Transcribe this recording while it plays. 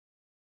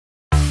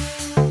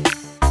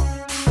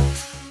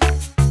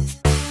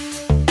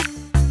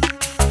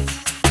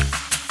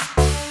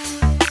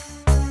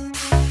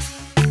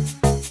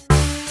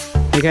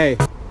Okay,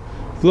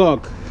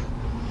 vlog.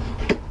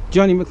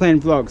 Johnny McLean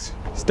vlogs,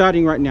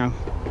 starting right now.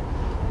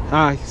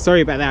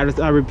 Sorry about that,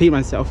 I repeat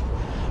myself.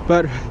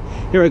 But,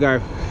 here we go.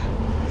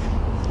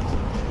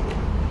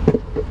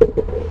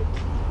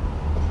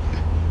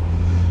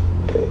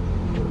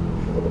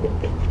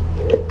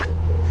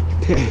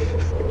 Okay.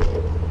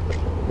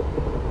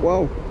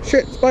 Whoa,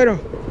 shit, spider!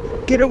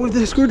 Get it with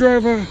the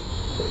screwdriver!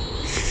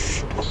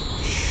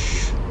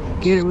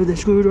 Get it with the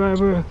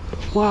screwdriver!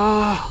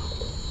 Wow!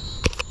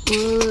 Get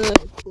it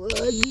with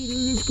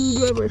the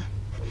screwdriver!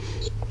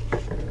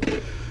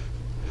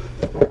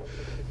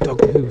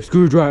 Doctor Who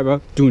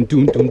screwdriver! Dun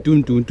dun dun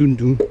dun dun dun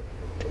dun!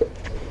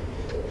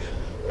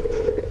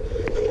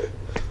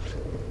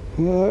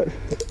 What?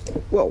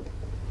 Whoa! What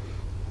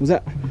was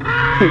that?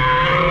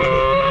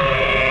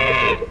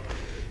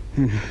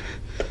 I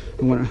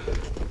wanna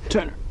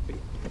turn it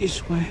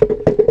this way.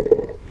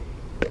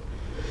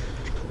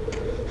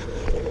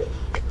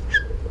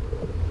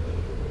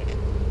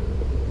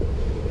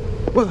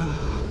 Whoa!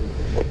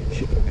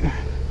 Shit.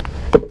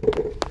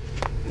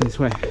 This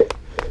way.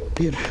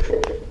 Good.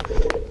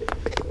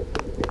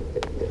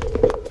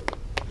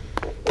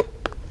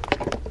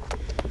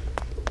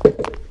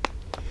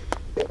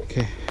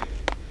 Okay.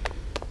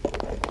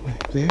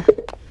 There.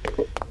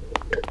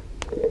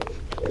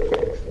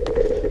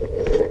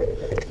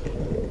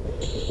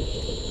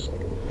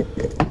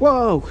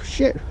 Whoa!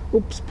 Shit!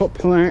 Oops! Pop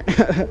plant.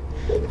 Let's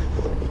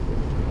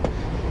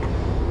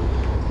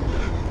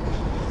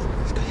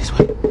go this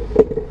way.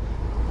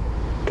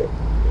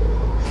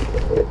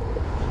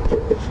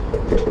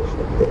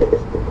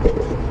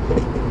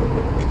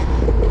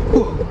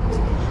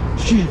 Whoa!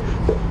 Shit!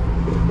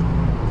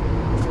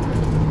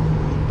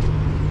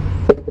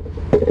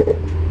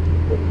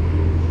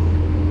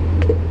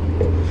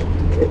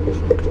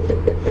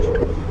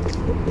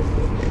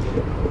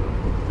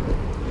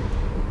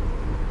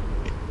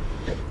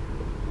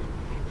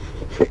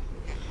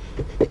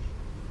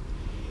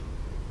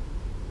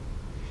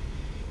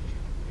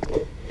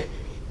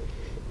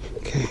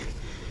 Okay,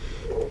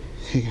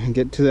 so you can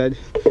get to that,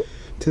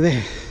 to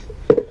there.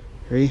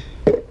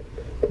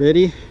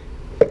 Ready,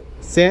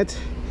 set,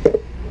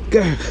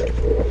 go.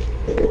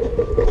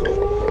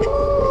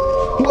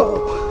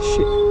 Whoa,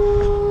 shit.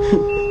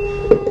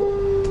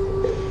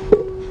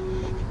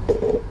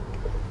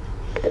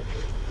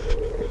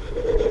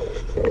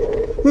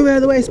 Move out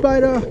of the way,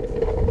 spider.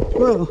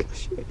 Whoa,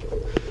 shit.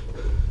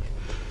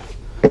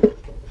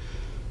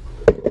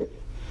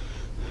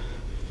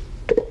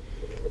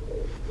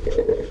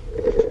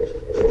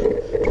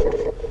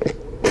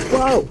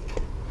 Whoa!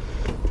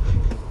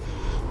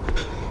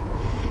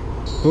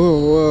 Whoa!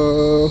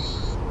 Whoa!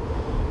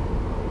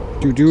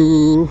 Doo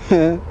doo!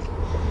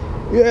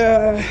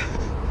 Yeah!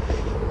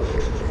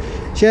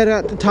 Shout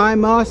out to Ty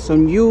Moss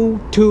on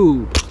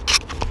YouTube.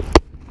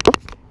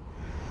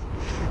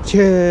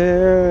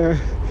 Yeah.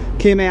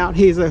 Came out.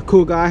 He's a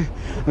cool guy.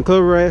 I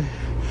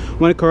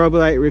want to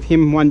corroborate with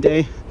him one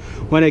day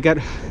when I get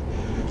a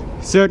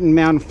certain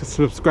amount of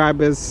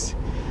subscribers.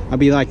 I'll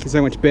be like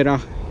so much better,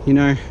 you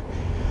know.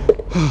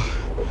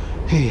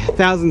 Hey,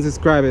 1,000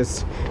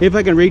 subscribers. If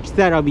I can reach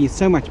that, I'll be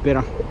so much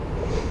better.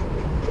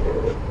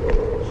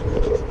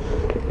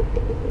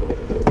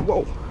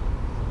 Whoa.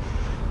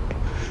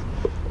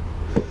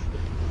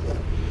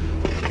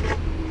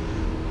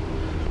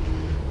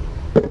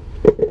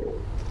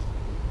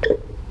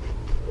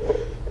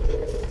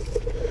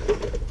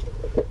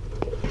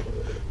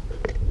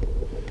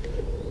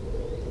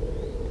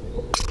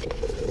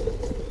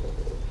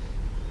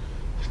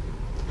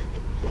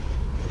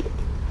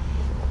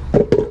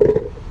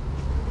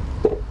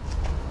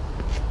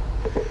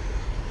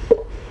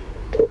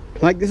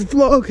 Like this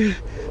vlog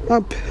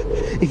up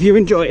if you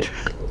enjoyed.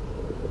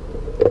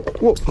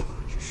 Whoa,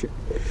 shit.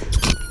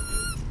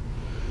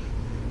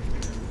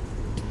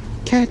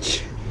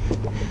 Catch.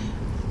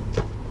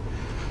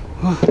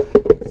 Oh,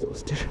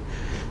 exhausted.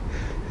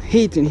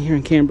 Heat in here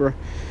in Canberra.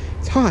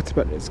 It's hot,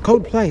 but it's a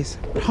cold place.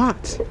 But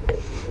hot.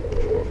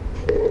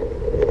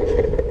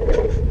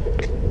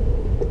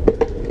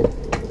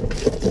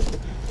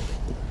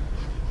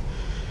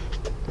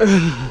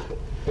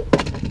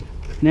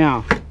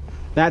 Now,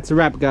 that's a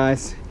wrap,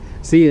 guys.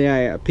 See you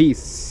later.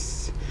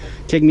 Peace.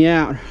 Check me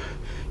out.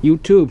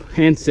 YouTube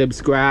and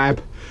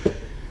subscribe.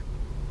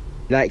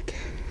 Like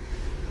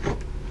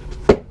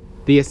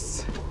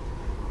this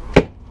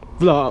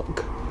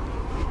vlog.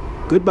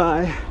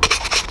 Goodbye.